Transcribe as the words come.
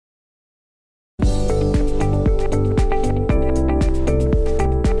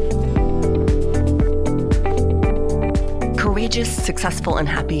gorgeous, successful, and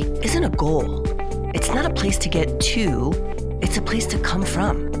happy isn't a goal. It's not a place to get to, it's a place to come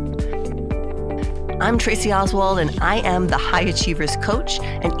from. I'm Tracy Oswald, and I am the High Achievers Coach,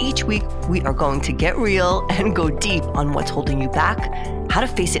 and each week we are going to get real and go deep on what's holding you back, how to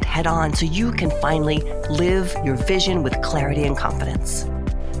face it head on so you can finally live your vision with clarity and confidence.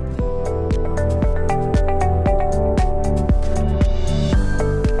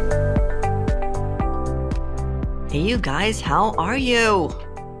 Hey, you guys, how are you?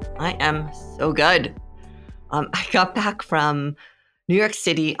 I am so good. I got back from New York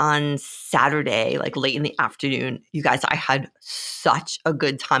City on Saturday, like late in the afternoon. You guys, I had such a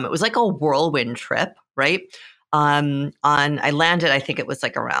good time. It was like a whirlwind trip, right? I landed, I think it was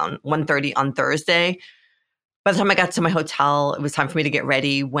like around 1:30 on Thursday. By the time I got to my hotel, it was time for me to get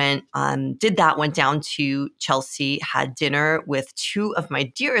ready. Went down to Chelsea, had dinner with two of my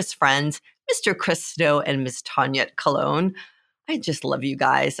dearest friends, Mr. Chris Snow and Miss Tanya Cologne. I just love you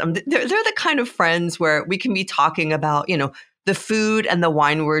guys. They're the kind of friends where we can be talking about, the food and the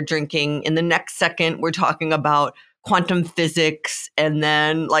wine we're drinking. In the next second, we're talking about quantum physics. And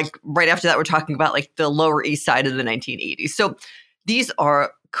then like right after that, we're talking about like the Lower East Side of the 1980s. So these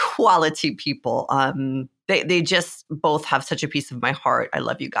are quality people. They just both have such a piece of my heart. I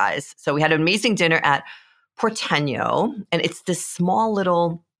love you guys. So we had an amazing dinner at Porteño, and it's this small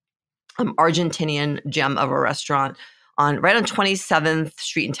little Argentinian gem of a restaurant right on 27th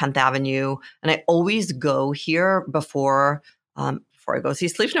Street and 10th Avenue. And I always go here before I go see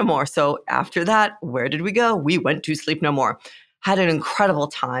Sleep No More. So after that, where did we go? We went to Sleep No More. Had an incredible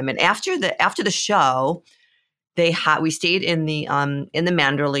time. And after the show, we stayed in the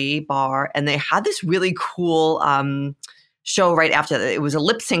Manderley bar, and they had this really cool show right after that. It was a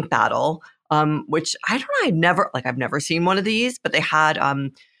lip sync battle, which I don't know. I've never seen one of these, but they had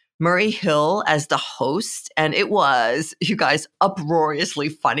Murray Hill as the host, and it was, you guys, uproariously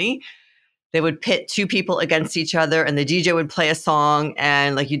funny. They would pit two people against each other, and the DJ would play a song,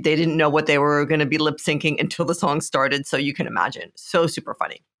 and they didn't know what they were going to be lip syncing until the song started. So you can imagine, so super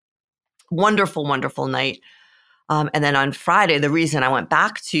funny, wonderful, wonderful night. And then on Friday, the reason I went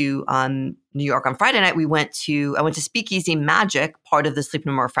back to New York on Friday night, I went to Speakeasy Magic, part of the Sleep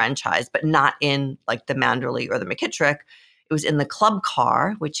No More franchise, but not in like the Manderley or the McKittrick. It was in the Club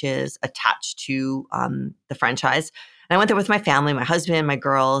Car, which is attached to the franchise. And I went there with my family, my husband, my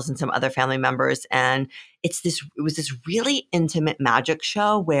girls, and some other family members. And it was this really intimate magic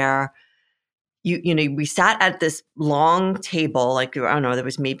show where we sat at this long table, there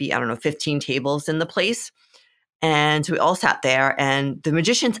was maybe, 15 tables in the place. And so we all sat there, and the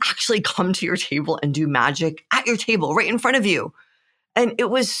magicians actually come to your table and do magic at your table right in front of you. And it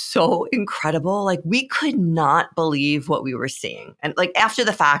was so incredible. Like, we could not believe what we were seeing. And like after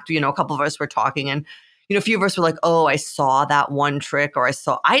the fact, a couple of us were talking, and a few of us were like, oh, I saw that one trick, or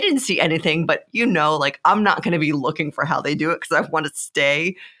I didn't see anything, but I'm not going to be looking for how they do it because I want to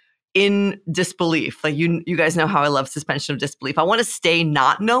stay in disbelief. Like you guys know how I love suspension of disbelief. I want to stay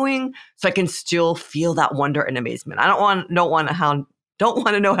not knowing so I can still feel that wonder and amazement. I don't want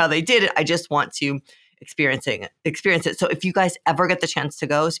to know how they did it. I just want to experience it. So if you guys ever get the chance to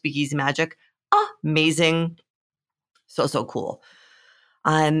go, Speakeasy Magic, amazing. So cool.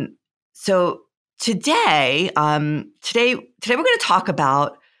 So today we're going to talk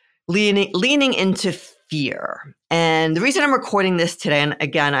about leaning into fear. And the reason I'm recording this today, and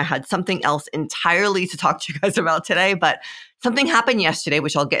again, I had something else entirely to talk to you guys about today, but something happened yesterday,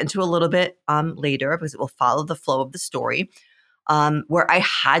 which I'll get into a little bit later because it will follow the flow of the story, where I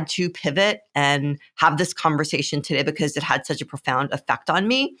had to pivot and have this conversation today because it had such a profound effect on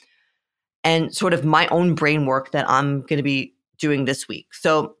me and sort of my own brain work that I'm going to be doing this week.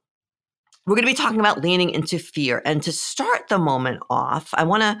 So we're going to be talking about leaning into fear. And to start the moment off, I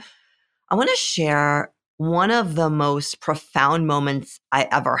want to share one of the most profound moments I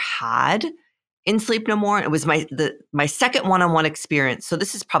ever had in Sleep No More. It was my second one-on-one experience. So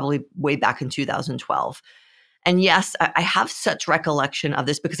this is probably way back in 2012. And yes, I have such recollection of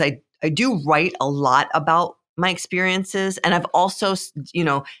this because I do write a lot about my experiences. And I've also,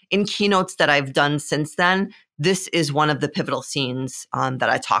 in keynotes that I've done since then, this is one of the pivotal scenes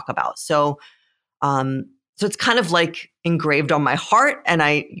that I talk about. So it's kind of like engraved on my heart, and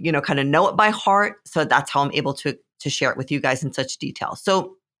I, kind of know it by heart. So that's how I'm able to share it with you guys in such detail.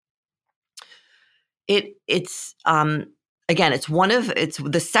 So it's the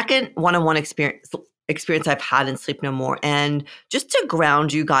second one-on-one experience I've had in Sleep No More. And just to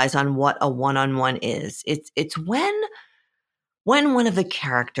ground you guys on what a one-on-one is, it's when one of the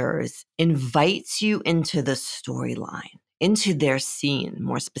characters invites you into the storyline, into their scene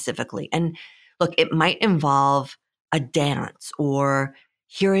more specifically. And look, it might involve a dance or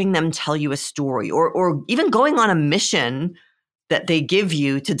hearing them tell you a story or even going on a mission that they give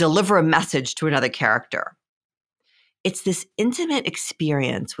you to deliver a message to another character. It's this intimate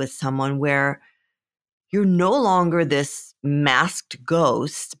experience with someone where you're no longer this masked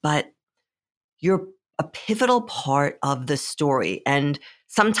ghost, but you're a pivotal part of the story. And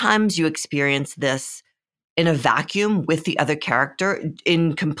sometimes you experience this in a vacuum with the other character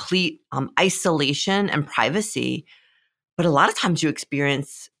in complete isolation and privacy. But a lot of times you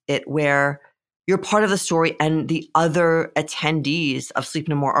experience it where you're part of the story and the other attendees of Sleep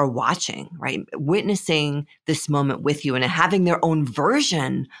No More are watching, right? Witnessing this moment with you and having their own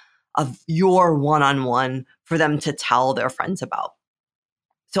version of your one-on-one for them to tell their friends about.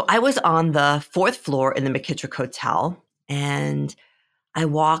 So I was on the fourth floor in the McKittrick Hotel, and I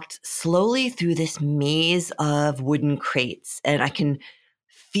walked slowly through this maze of wooden crates, and I can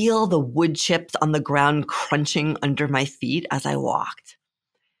feel the wood chips on the ground crunching under my feet as I walked.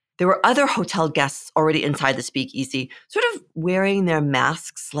 There were other hotel guests already inside the speakeasy, sort of wearing their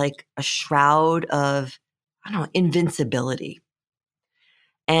masks like a shroud of, invincibility.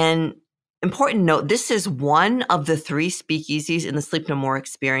 And important note, this is one of the 3 speakeasies in the Sleep No More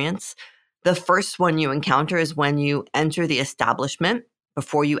experience. The first one you encounter is when you enter the establishment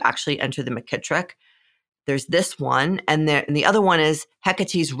before you actually enter the McKittrick. There's this one, and the other one is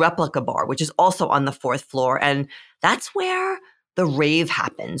Hecate's Replica Bar, which is also on the 4th floor. And that's where the rave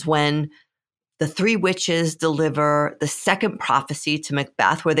happens, when the 3 witches deliver the second prophecy to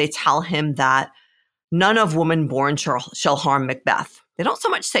Macbeth, where they tell him that none of woman born shall harm Macbeth. They don't so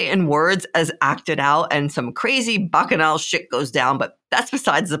much say it in words as acted out, and some crazy bacchanal shit goes down, but that's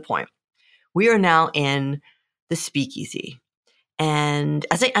besides the point. We are now in the speakeasy. And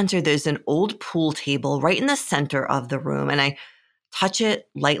as I enter, there's an old pool table right in the center of the room, and I touch it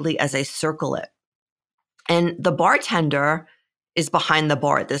lightly as I circle it. And the bartender is behind the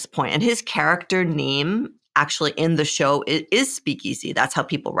bar at this point, and his character name actually in the show is Speakeasy. That's how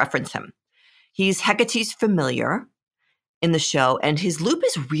people reference him. He's Hecate's familiar in the show, and his loop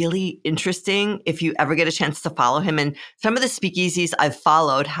is really interesting if you ever get a chance to follow him. And some of the speakeasies I've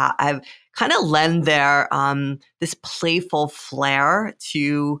followed, I've kind of lend their this playful flair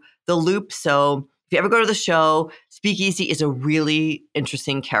to the loop. So if you ever go to the show, Speakeasy is a really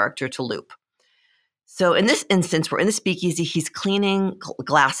interesting character to loop. So in this instance, we're in the speakeasy. He's cleaning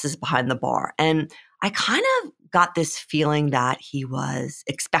glasses behind the bar. And I kind of got this feeling that he was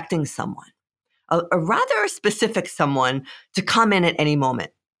expecting someone, a rather specific someone, to come in at any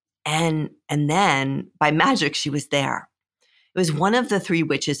moment. And then by magic, she was there. It was one of the 3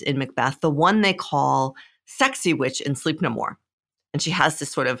 witches in Macbeth, the one they call Sexy Witch in Sleep No More. And she has this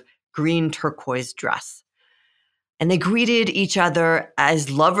sort of green turquoise dress. And they greeted each other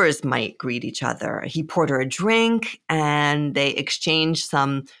as lovers might greet each other. He poured her a drink, and they exchanged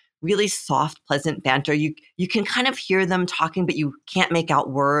some really soft, pleasant banter. You can kind of hear them talking, but you can't make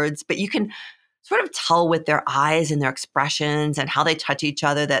out words. But you can sort of tell with their eyes and their expressions and how they touch each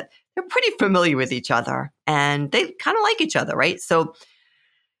other that they're pretty familiar with each other. And they kind of like each other, right? So,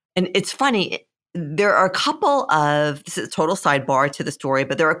 and it's funny, there are a couple of, this is a total sidebar to the story,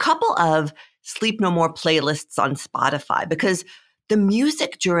 but there are a couple of Sleep No More playlists on Spotify, because the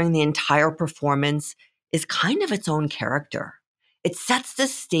music during the entire performance is kind of its own character. It sets the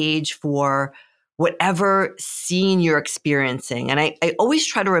stage for whatever scene you're experiencing. And I always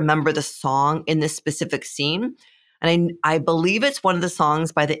try to remember the song in this specific scene. And I believe it's one of the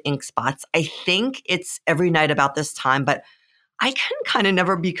songs by the Ink Spots. I think it's Every Night About This Time, but I can kind of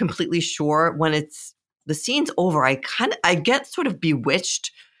never be completely sure. When it's the scene's over, I get sort of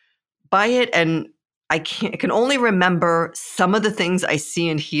bewitched by it, and I can only remember some of the things I see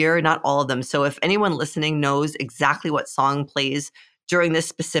and hear, not all of them. So if anyone listening knows exactly what song plays during this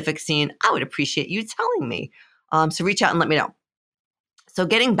specific scene, I would appreciate you telling me. So reach out and let me know. So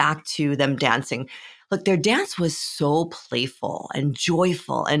getting back to them dancing, look, their dance was so playful and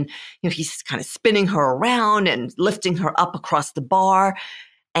joyful. And, he's kind of spinning her around and lifting her up across the bar.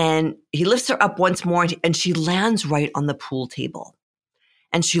 And he lifts her up once more, and she lands right on the pool table.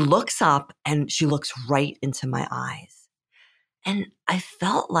 And she looks up, and she looks right into my eyes. And I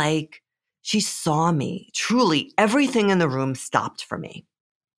felt like she saw me. Truly, everything in the room stopped for me.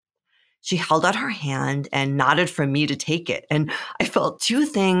 She held out her hand and nodded for me to take it. And I felt 2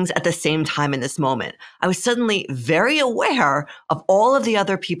 things at the same time in this moment. I was suddenly very aware of all of the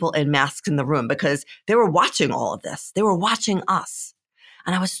other people in masks in the room, because they were watching all of this. They were watching us.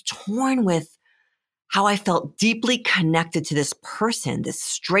 And I was torn with how I felt deeply connected to this person, this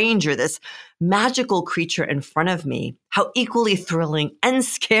stranger, this magical creature in front of me, how equally thrilling and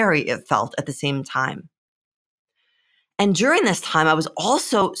scary it felt at the same time. And during this time, I was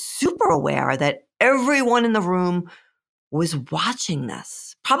also super aware that everyone in the room was watching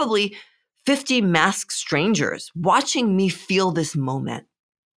this, probably 50 masked strangers watching me feel this moment.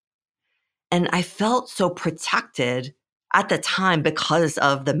 And I felt so protected at the time because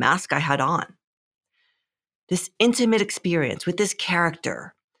of the mask I had on. This intimate experience with this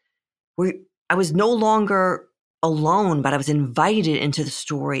character where I was no longer alone, but I was invited into the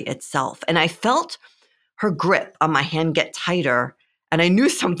story itself. And I felt her grip on my hand get tighter, and I knew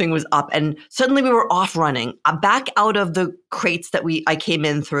something was up. And suddenly we were off running, back out of the crates that I came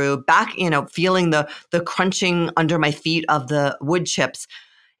in through, back, feeling the crunching under my feet of the wood chips,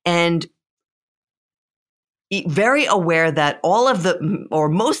 and very aware that all of or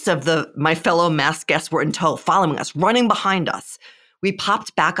most of my fellow masked guests were in tow, following us, running behind us. We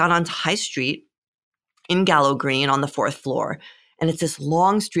popped back out onto High Street in Gallow Green on the 4th floor, and it's this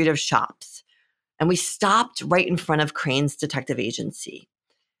long street of shops. And we stopped right in front of Crane's detective agency.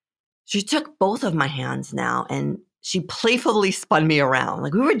 She took both of my hands now, and she playfully spun me around.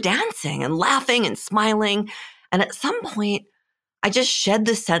 Like we were dancing and laughing and smiling. And at some point, I just shed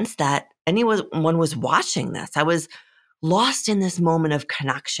the sense that anyone was watching this. I was lost in this moment of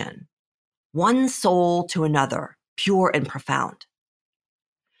connection, one soul to another, pure and profound.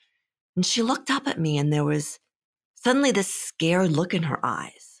 And she looked up at me, and there was suddenly this scared look in her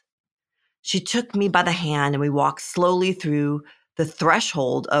eyes. She took me by the hand, and we walked slowly through the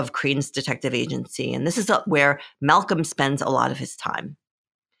threshold of Crane's detective agency. And this is where Malcolm spends a lot of his time.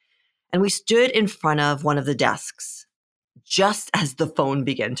 And we stood in front of one of the desks just as the phone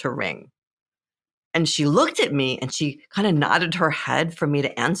began to ring. And she looked at me, and she kind of nodded her head for me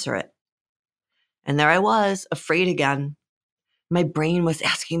to answer it. And there I was, afraid again. My brain was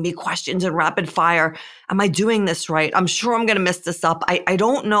asking me questions in rapid fire. Am I doing this right? I'm sure I'm going to mess this up. I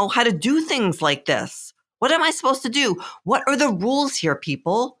don't know how to do things like this. What am I supposed to do? What are the rules here,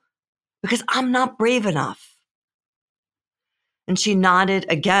 people? Because I'm not brave enough. And she nodded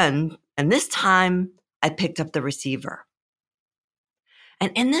again. And this time I picked up the receiver.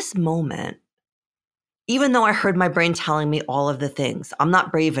 And in this moment, even though I heard my brain telling me all of the things, I'm not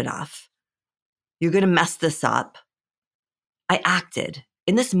brave enough, you're going to mess this up, I acted.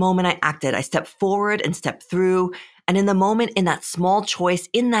 In this moment, I acted. I stepped forward and stepped through. And in the moment, in that small choice,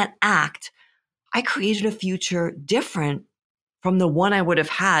 in that act, I created a future different from the one I would have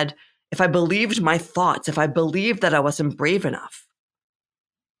had if I believed my thoughts, if I believed that I wasn't brave enough.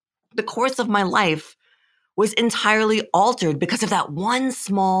 The course of my life was entirely altered because of that one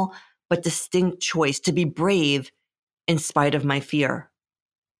small but distinct choice to be brave in spite of my fear.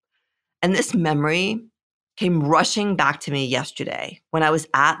 And this memory came rushing back to me yesterday when I was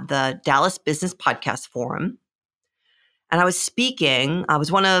at the Dallas Business Podcast Forum. And I was speaking. I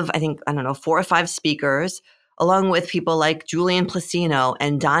was one of, 4 or 5 speakers, along with people like Julian Placino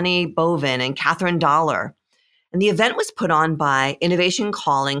and Donnie Bovin and Catherine Dollar. And the event was put on by Innovation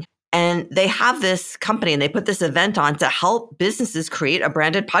Calling. And they have this company, and they put this event on to help businesses create a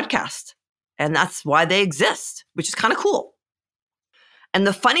branded podcast. And that's why they exist, which is kind of cool. And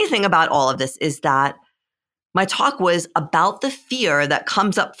the funny thing about all of this is that my talk was about the fear that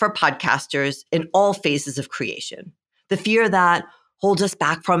comes up for podcasters in all phases of creation. The fear that holds us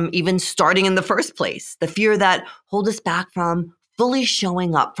back from even starting in the first place. The fear that holds us back from fully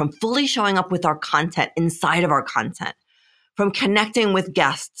showing up with our content, inside of our content, from connecting with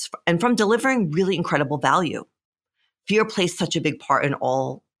guests, and from delivering really incredible value. Fear plays such a big part in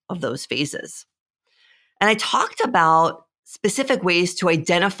all of those phases. And I talked about specific ways to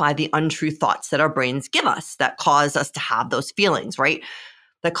identify the untrue thoughts that our brains give us that cause us to have those feelings, right?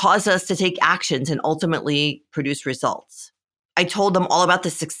 That cause us to take actions and ultimately produce results. I told them all about the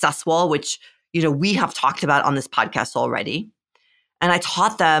success wall, which, we have talked about on this podcast already. And I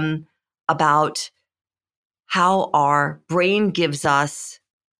taught them about how our brain gives us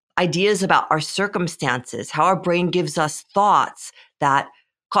ideas about our circumstances, how our brain gives us thoughts that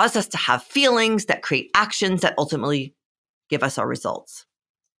cause us to have feelings, that create actions that ultimately give us our results.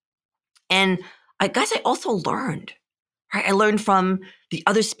 And I also learned, right? I learned from the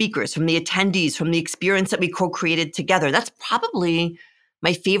other speakers, from the attendees, from the experience that we co-created together. That's probably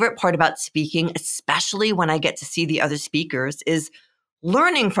my favorite part about speaking, especially when I get to see the other speakers, is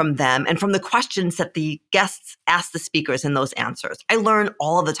learning from them and from the questions that the guests ask the speakers and those answers. I learn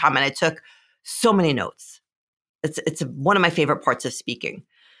all the time, and I took so many notes. It's one of my favorite parts of speaking.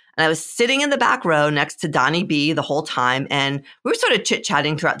 And I was sitting in the back row next to Donnie B the whole time. And we were sort of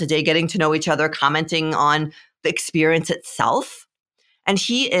chit-chatting throughout the day, getting to know each other, commenting on the experience itself. And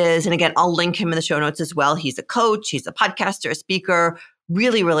he is, and again, I'll link him in the show notes as well. He's a coach, he's a podcaster, a speaker,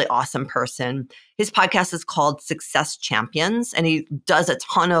 really, really awesome person. His podcast is called Success Champions, and he does a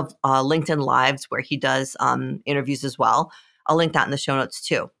ton of LinkedIn Lives where he does interviews as well. I'll link that in the show notes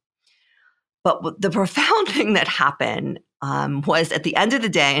too. But the profound thing that happened was at the end of the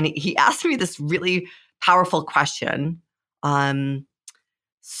day, and he asked me this really powerful question.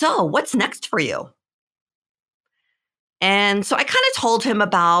 So what's next for you? And so I kind of told him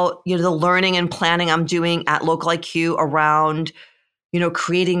about, the learning and planning I'm doing at Local IQ around,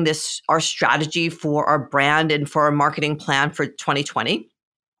 creating our strategy for our brand and for our marketing plan for 2020.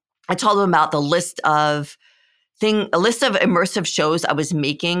 I told him about a list of immersive shows I was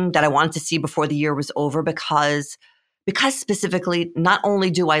making that I wanted to see before the year was over because specifically, not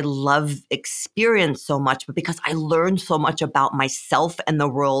only do I love experience so much, but because I learned so much about myself and the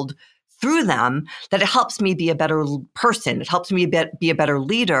world through them, that it helps me be a better person. It helps me be a better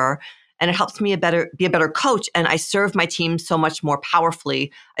leader, and it helps me be a better coach. And I serve my team so much more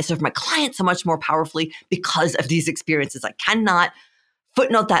powerfully. I serve my clients so much more powerfully because of these experiences. I cannot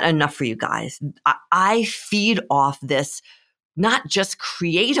footnote that enough for you guys. I feed off this, not just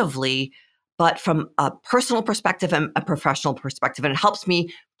creatively, but from a personal perspective and a professional perspective. And it helps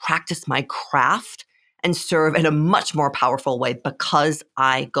me practice my craft and serve in a much more powerful way because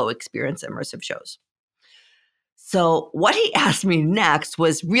I go experience immersive shows. So what he asked me next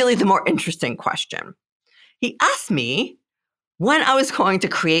was really the more interesting question. He asked me when I was going to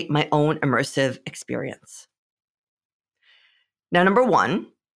create my own immersive experience. Now, number one,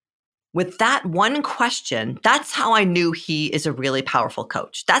 with that one question, that's how I knew he is a really powerful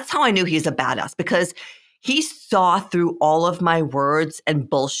coach. That's how I knew he's a badass, because he saw through all of my words and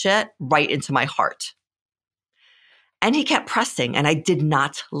bullshit right into my heart. And he kept pressing, and I did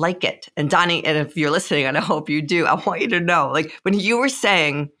not like it. And Donnie, and if you're listening, and I hope you do, I want you to know, when you were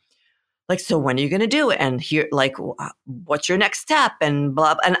saying, so when are you going to do it? And here, what's your next step? And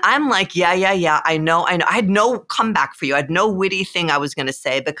blah, blah. And I'm like, yeah, I know. I had no comeback for you. I had no witty thing I was going to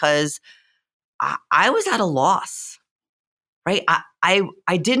say because I was at a loss, right?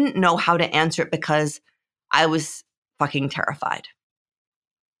 I didn't know how to answer it because I was fucking terrified.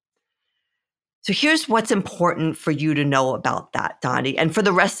 So here's what's important for you to know about that, Donnie. And for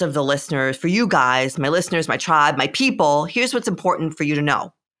the rest of the listeners, for you guys, my listeners, my tribe, my people, here's what's important for you to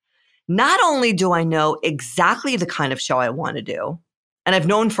know. Not only do I know exactly the kind of show I want to do, and I've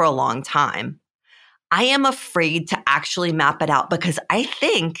known for a long time, I am afraid to actually map it out because I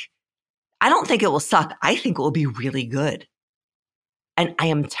don't think it will suck. I think it will be really good. And I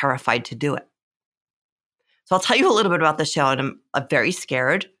am terrified to do it. So I'll tell you a little bit about the show, and I'm very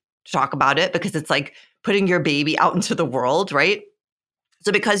scared to talk about it because it's like putting your baby out into the world, right?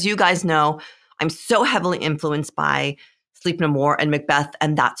 So because you guys know, I'm so heavily influenced by Sleep No More and Macbeth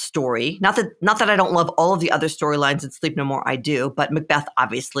and that story. Not that I don't love all of the other storylines in Sleep No More, I do, but Macbeth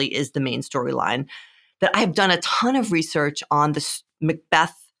obviously is the main storyline. That I've done a ton of research on the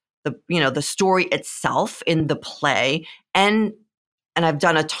Macbeth, the story itself in the play, and I've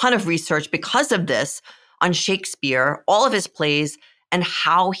done a ton of research because of this on Shakespeare, all of his plays, and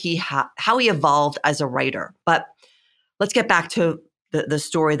how he evolved as a writer. But let's get back to the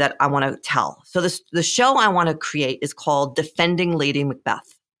story that I want to tell. So the show I want to create is called Defending Lady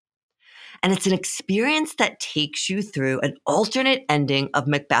Macbeth. And it's an experience that takes you through an alternate ending of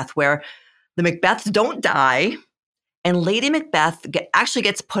Macbeth where the Macbeths don't die and Lady Macbeth actually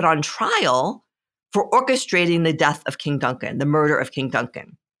gets put on trial for orchestrating the death of King Duncan, the murder of King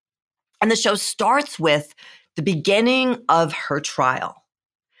Duncan. And the show starts with the beginning of her trial.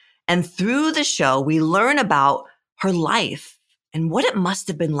 And through the show, we learn about her life and what it must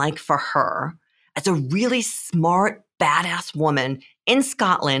have been like for her as a really smart, badass woman in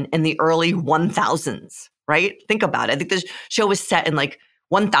Scotland in the early 1000s, right? Think about it. I think the show was set in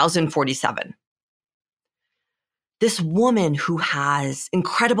 1047. This woman who has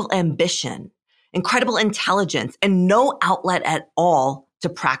incredible ambition, incredible intelligence, and no outlet at all to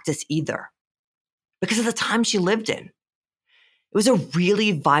practice either because of the time she lived in. It was a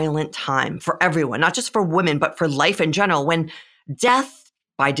really violent time for everyone, not just for women, but for life in general, when death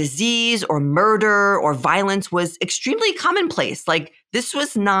by disease or murder or violence was extremely commonplace. This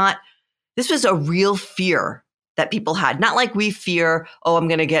was a real fear that people had. Not like we fear, I'm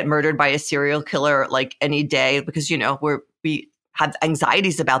going to get murdered by a serial killer any day because, we have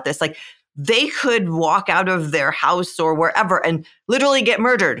anxieties about this. They could walk out of their house or wherever and literally get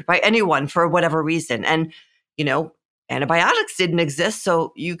murdered by anyone for whatever reason. And, antibiotics didn't exist,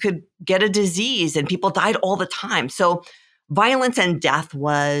 so you could get a disease and people died all the time. So violence and death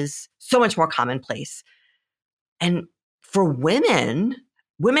was so much more commonplace. And for women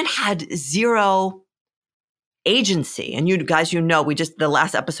had zero agency. And you guys, we just, the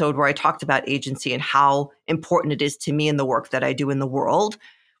last episode where I talked about agency and how important it is to me in the work that I do in the world,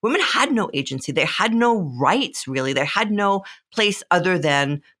 women had no agency. They had no rights, really. They had no place other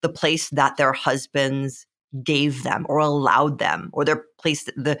than the place that their husbands gave them or allowed them, or their place,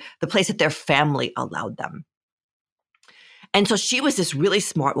 the place that their family allowed them. And so she was this really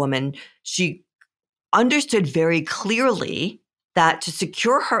smart woman. She understood very clearly that to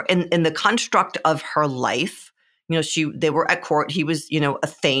secure her in the construct of her life, they were at court. He was, a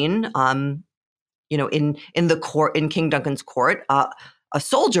thane, in the court, in King Duncan's court, a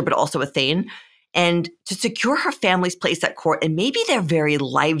soldier, but also a thane. And to secure her family's place at court and maybe their very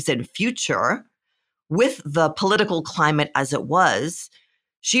lives and future with the political climate as it was,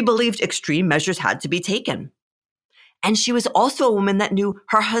 she believed extreme measures had to be taken. And she was also a woman that knew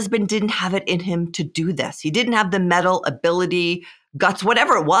her husband didn't have it in him to do this. He didn't have the mettle, ability, guts,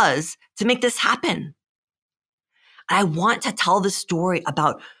 whatever it was, to make this happen. I want to tell the story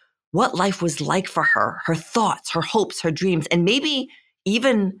about what life was like for her, her thoughts, her hopes, her dreams, and maybe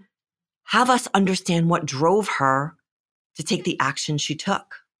even have us understand what drove her to take the action she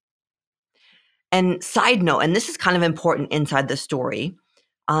took. And side note, and this is kind of important inside the story,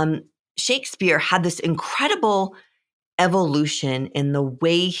 Shakespeare had this incredible evolution in the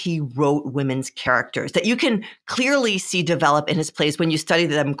way he wrote women's characters that you can clearly see develop in his plays when you study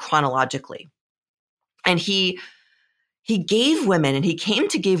them chronologically. And he gave women, and he came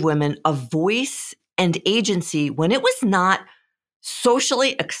to give women a voice and agency when it was not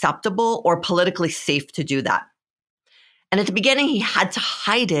socially acceptable or politically safe to do that. And at the beginning, he had to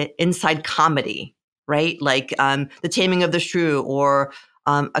hide it inside comedy, right? Like The Taming of the Shrew, or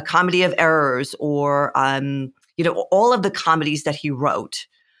A Comedy of Errors, or all of the comedies that he wrote.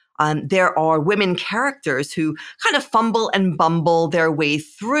 There are women characters who kind of fumble and bumble their way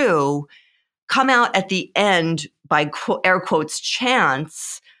through, come out at the end by air quotes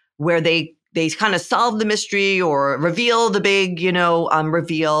chance, where they kind of solve the mystery or reveal the big,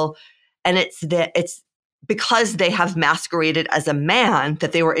 reveal. And it's because they have masqueraded as a man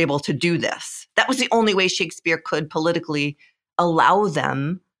that they were able to do this. That was the only way Shakespeare could politically allow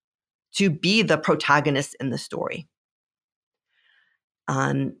them to be the protagonist in the story.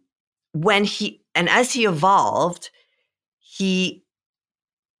 As he evolved,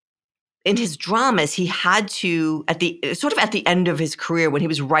 in his dramas, he had to, at the end of his career, when he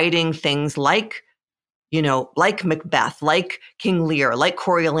was writing things like Macbeth, like King Lear, like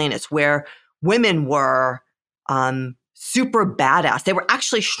Coriolanus, where women were super badass. They were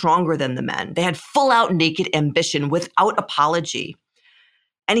actually stronger than the men. They had full out naked ambition without apology.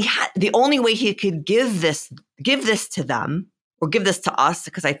 And the only way he could give this to them, or give this to us,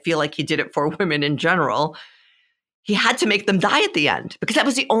 because I feel like he did it for women in general, he had to make them die at the end, because that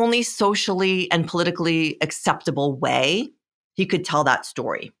was the only socially and politically acceptable way he could tell that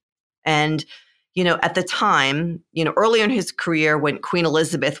story. And, at the time, earlier in his career, when Queen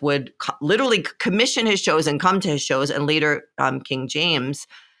Elizabeth would literally commission his shows and come to his shows, and later King James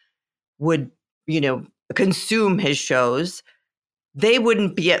would, consume his shows, they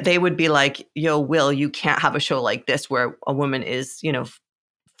would be like, yo, Will, you can't have a show like this where a woman is,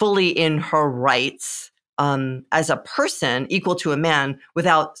 fully in her rights as a person equal to a man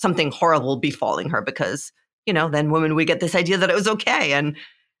without something horrible befalling her, because, then women would get this idea that it was okay.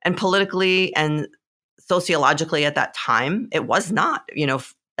 And politically and sociologically at that time, it was not,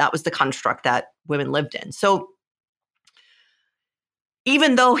 that was the construct that women lived in. So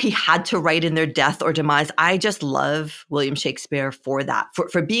even though he had to write in their death or demise, I just love William Shakespeare for that,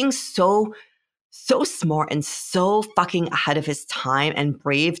 for being so smart and so fucking ahead of his time and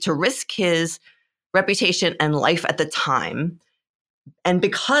brave to risk his reputation and life at the time. And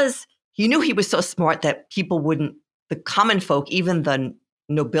because he knew he was so smart that the common folk, even the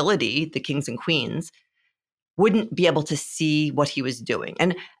nobility, the kings and queens, wouldn't be able to see what he was doing.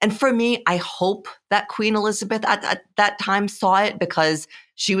 And for me, I hope that Queen Elizabeth at that time saw it, because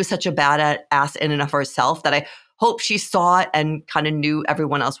she was such a badass in and of herself, that I hope she saw it and kind of knew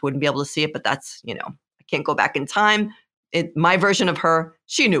everyone else wouldn't be able to see it. But that's, I can't go back in time. My version of her,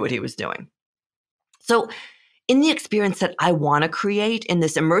 she knew what he was doing. So in the experience that I want to create, in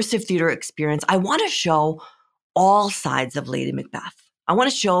this immersive theater experience, I want to show all sides of Lady Macbeth. I want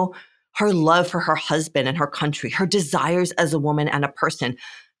to show her love for her husband and her country, her desires as a woman and a person,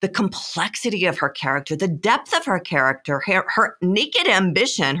 the complexity of her character, the depth of her character, her naked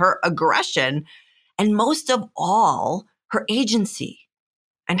ambition, her aggression, and most of all, her agency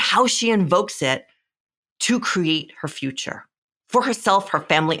and how she invokes it to create her future for herself, her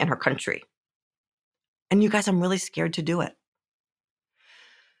family, and her country. And you guys, I'm really scared to do it.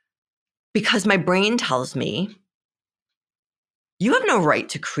 Because my brain tells me, you have no right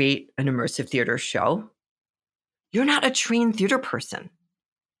to create an immersive theater show. You're not a trained theater person.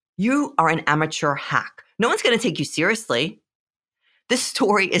 You are an amateur hack. No one's going to take you seriously. This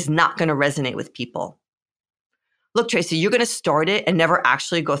story is not going to resonate with people. Look, Tracy, you're going to start it and never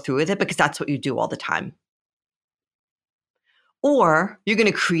actually go through with it because that's what you do all the time. Or you're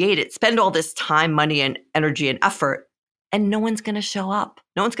going to create it, spend all this time, money, and energy and effort, and no one's going to show up.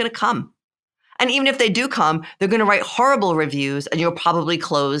 No one's going to come. And even if they do come, they're going to write horrible reviews and you'll probably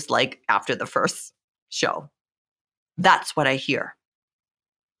close like after the first show. That's what I hear.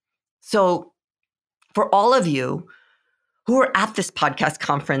 So for all of you who were at this podcast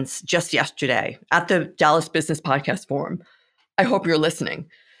conference just yesterday, at the Dallas Business Podcast Forum, I hope you're listening.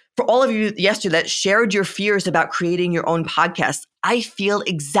 For all of you yesterday that shared your fears about creating your own podcast, I feel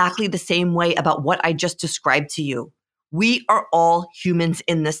exactly the same way about what I just described to you. We are all humans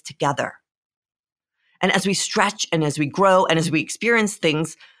in this together. And as we stretch and as we grow and as we experience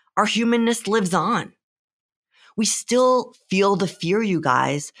things, our humanness lives on. We still feel the fear, you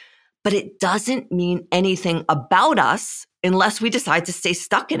guys, but it doesn't mean anything about us unless we decide to stay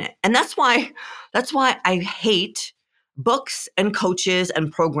stuck in it. And that's why I hate books and coaches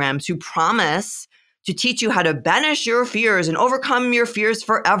and programs who promise to teach you how to banish your fears and overcome your fears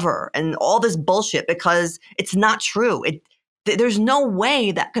forever and all this bullshit, because it's not true. There's no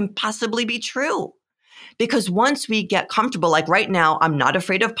way that can possibly be true. Because once we get comfortable, like right now, I'm not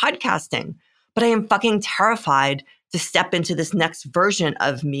afraid of podcasting, but I am fucking terrified to step into this next version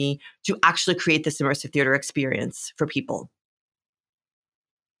of me to actually create this immersive theater experience for people.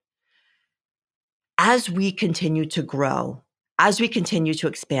 As we continue to grow, as we continue to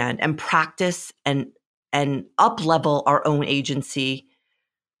expand and practice and up-level our own agency,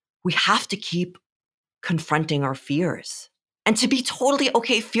 we have to keep confronting our fears. And to be totally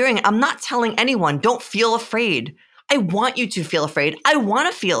okay fearing, I'm not telling anyone, don't feel afraid. I want you to feel afraid. I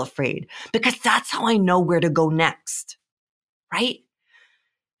want to feel afraid because that's how I know where to go next, right?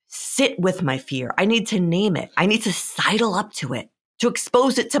 Sit with my fear. I need to name it. I need to sidle up to it, to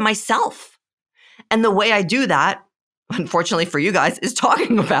expose it to myself. And the way I do that, unfortunately for you guys, is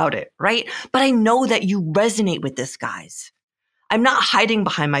talking about it, right? But I know that you resonate with this, guys. I'm not hiding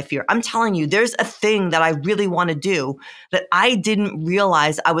behind my fear. I'm telling you, there's a thing that I really want to do that I didn't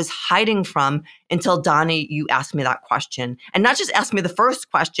realize I was hiding from until Donnie, you asked me that question. And not just asked me the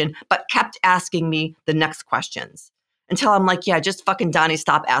first question, but kept asking me the next questions until I'm like, yeah, just fucking Donnie,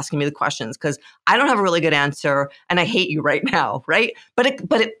 stop asking me the questions because I don't have a really good answer and I hate you right now, right? But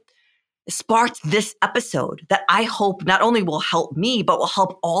it sparked this episode that I hope not only will help me, but will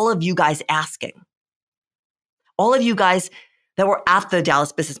help all of you guys asking. All of you guys that were at the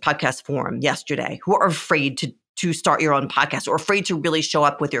Dallas Business Podcast Forum yesterday who are afraid to start your own podcast or afraid to really show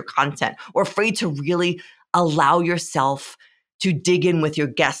up with your content or afraid to really allow yourself to dig in with your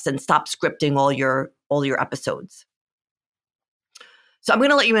guests and stop scripting all your episodes. So I'm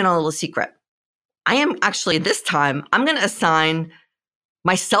going to let you in on a little secret. I am actually, this time, I'm going to assign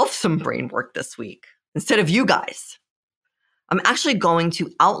myself some brain work this week instead of you guys. I'm actually going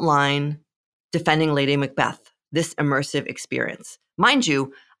to outline Defending Lady Macbeth, this immersive experience. Mind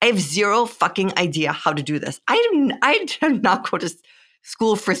you, I have zero fucking idea how to do this. I did not go to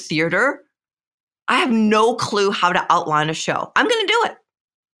school for theater. I have no clue how to outline a show. I'm going to do it.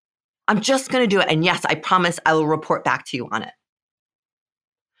 I'm just going to do it. And yes, I promise I will report back to you on it.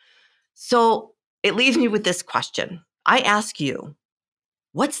 So it leaves me with this question. I ask you,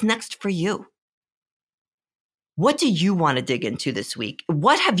 what's next for you? What do you want to dig into this week?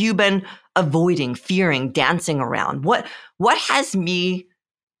 What have you been avoiding, fearing, dancing around? What has me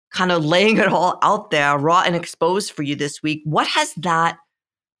kind of laying it all out there, raw and exposed for you this week? What has that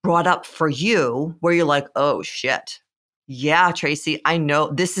brought up for you where you're like, oh shit. Yeah, Tracy, I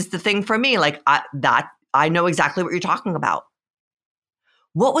know this is the thing for me. Like I know exactly what you're talking about.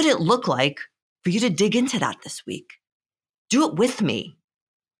 What would it look like for you to dig into that this week? Do it with me.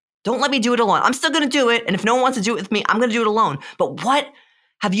 Don't let me do it alone. I'm still going to do it. And if no one wants to do it with me, I'm going to do it alone. But what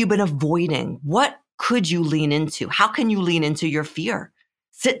have you been avoiding? What could you lean into? How can you lean into your fear?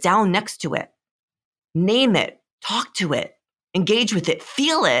 Sit down next to it. Name it. Talk to it. Engage with it.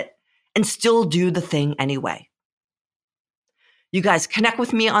 Feel it. And still do the thing anyway. You guys connect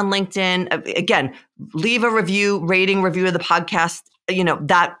with me on LinkedIn. Again, leave a review of the podcast. You know,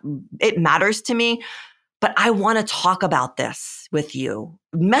 that it matters to me. But I want to talk about this with you.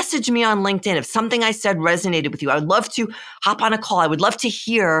 Message me on LinkedIn if something I said resonated with you. I would love to hop on a call. I would love to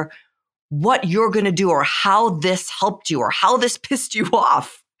hear what you're going to do or how this helped you or how this pissed you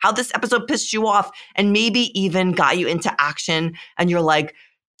off, how this episode pissed you off and maybe even got you into action. And you're like,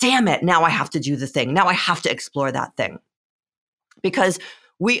 damn it, now I have to do the thing. Now I have to explore that thing. Because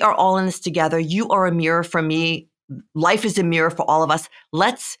we are all in this together. You are a mirror for me. Life is a mirror for all of us.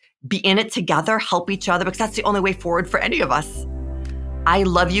 Let's be in it together, help each other, because that's the only way forward for any of us. I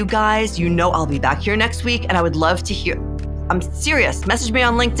love you guys. You know I'll be back here next week, and I would love to hear. I'm serious. Message me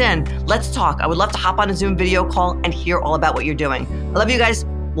on LinkedIn. Let's talk. I would love to hop on a Zoom video call and hear all about what you're doing. I love you guys.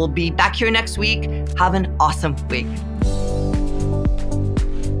 We'll be back here next week. Have an awesome week.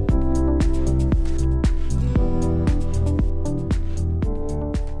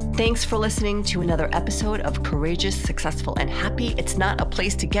 Thanks for listening to another episode of Courageous, Successful, and Happy. It's not a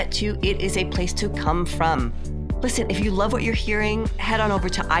place to get to, it is a place to come from. Listen, if you love what you're hearing, head on over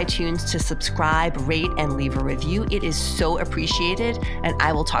to iTunes to subscribe, rate, and leave a review. It is so appreciated, and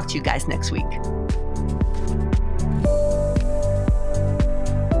I will talk to you guys next week.